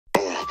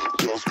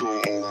girls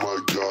go, oh my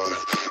god.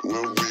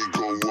 When we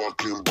go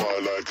walking by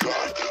like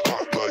hot,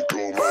 hot like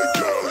oh my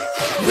god.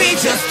 We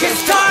just get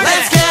started.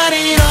 Let's get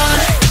it on.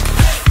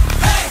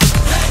 Hey,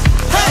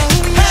 hey,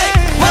 hey,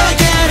 we'll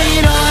get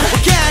it on.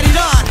 We'll get it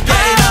on.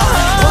 Get it on.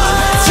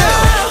 1, 2,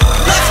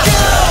 let's go.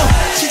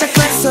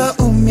 시작됐어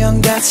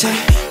운명같이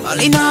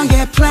멀리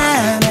너의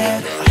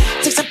planet.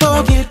 직접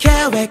보길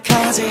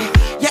계획하지.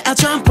 Yeah, I'll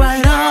jump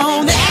right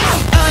on it.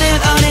 On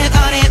it, on it,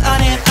 on it,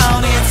 on it,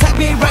 on it. Take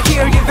me right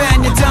here,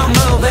 even you don't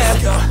move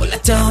it.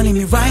 몰랐던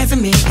힘이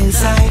rising me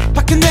inside.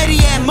 바뀐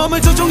뇌리에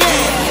몸을 조종해.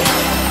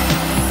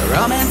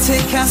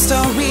 로맨틱한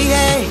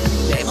스토리에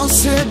내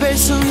모습을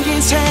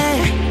숨긴 채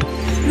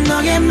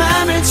너의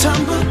맘을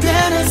전부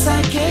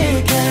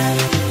빼앗아갈게.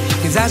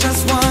 Cause I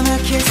just wanna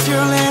kiss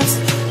your lips.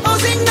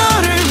 오직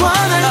너를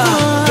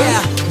원하고.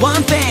 Yeah,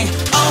 one thing,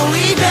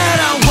 only that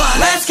I want.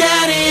 Let's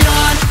get it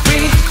on,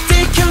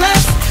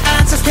 ridiculous.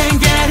 I just can't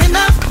get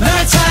enough. 널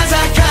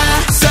찾아가,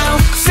 so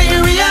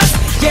serious.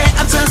 Yeah,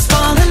 I'm just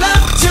falling in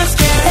love. Just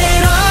get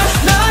it on.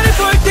 너를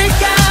볼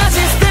때까지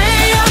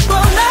stay up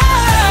all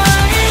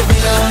night. We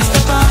don't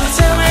stop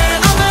until we're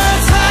on the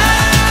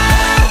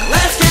top.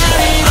 Let's get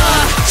it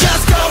on.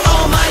 Just go,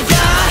 oh my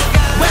god.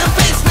 When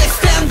faced with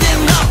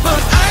standing up, but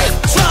I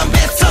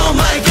trumpets, oh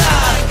my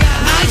god.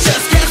 I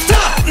just can't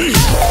stop.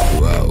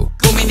 Whoa.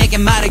 꿈이 내게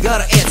말을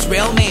걸어, it's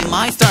real me.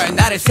 My star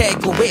나를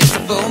세고 it's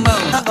a full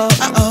moon.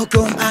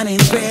 꿈 아닌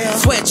real.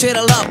 Switch it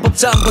all up,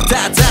 전부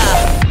다다.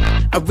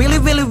 I really,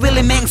 really,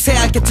 really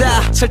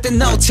맹세하겠다. 절대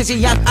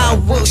놓치지 않아, I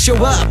will show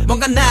up.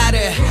 뭔가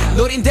나를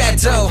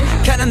노린데도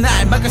가는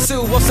날 막을 수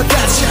없어,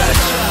 gotcha.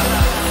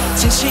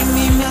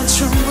 진심이면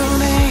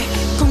충분해.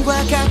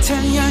 꿈과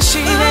같은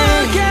열심에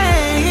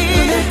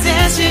눈을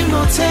떼지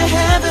못해.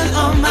 Heaven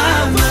on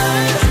my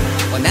mind.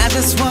 When I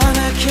just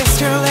wanna kiss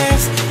your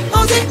lips.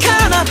 오직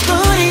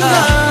하나뿐인 걸.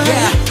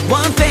 Yeah,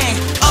 one thing,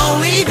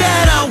 only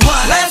that I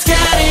want. Let's get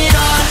it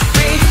on,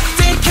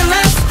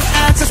 ridiculous.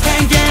 I just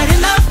can't get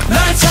enough. 널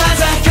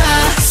찾아가,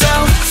 so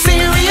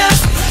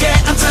serious.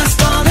 Yeah, I'm just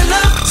falling in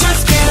love.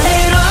 Just get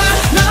it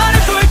on. 너를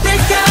볼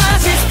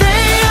때까지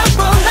stay up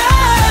all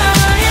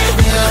night.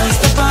 We don't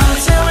stop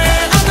until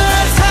we're on the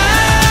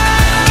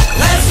top.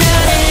 Let's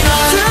get it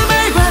on. 두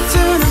발과 두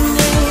눈이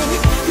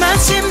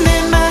마침내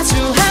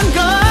마주한 걸.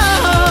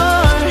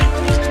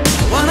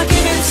 Wanna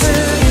give it to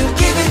you,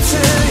 give it to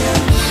you.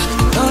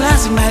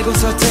 놀라지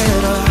말고서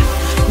들어.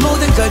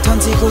 모든 걸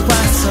던지고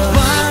왔어.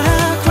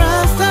 Wanna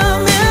cross the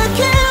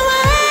Milky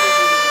Way.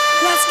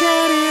 Let's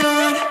get it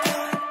on.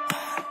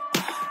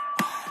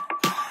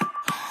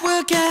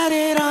 We'll get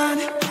it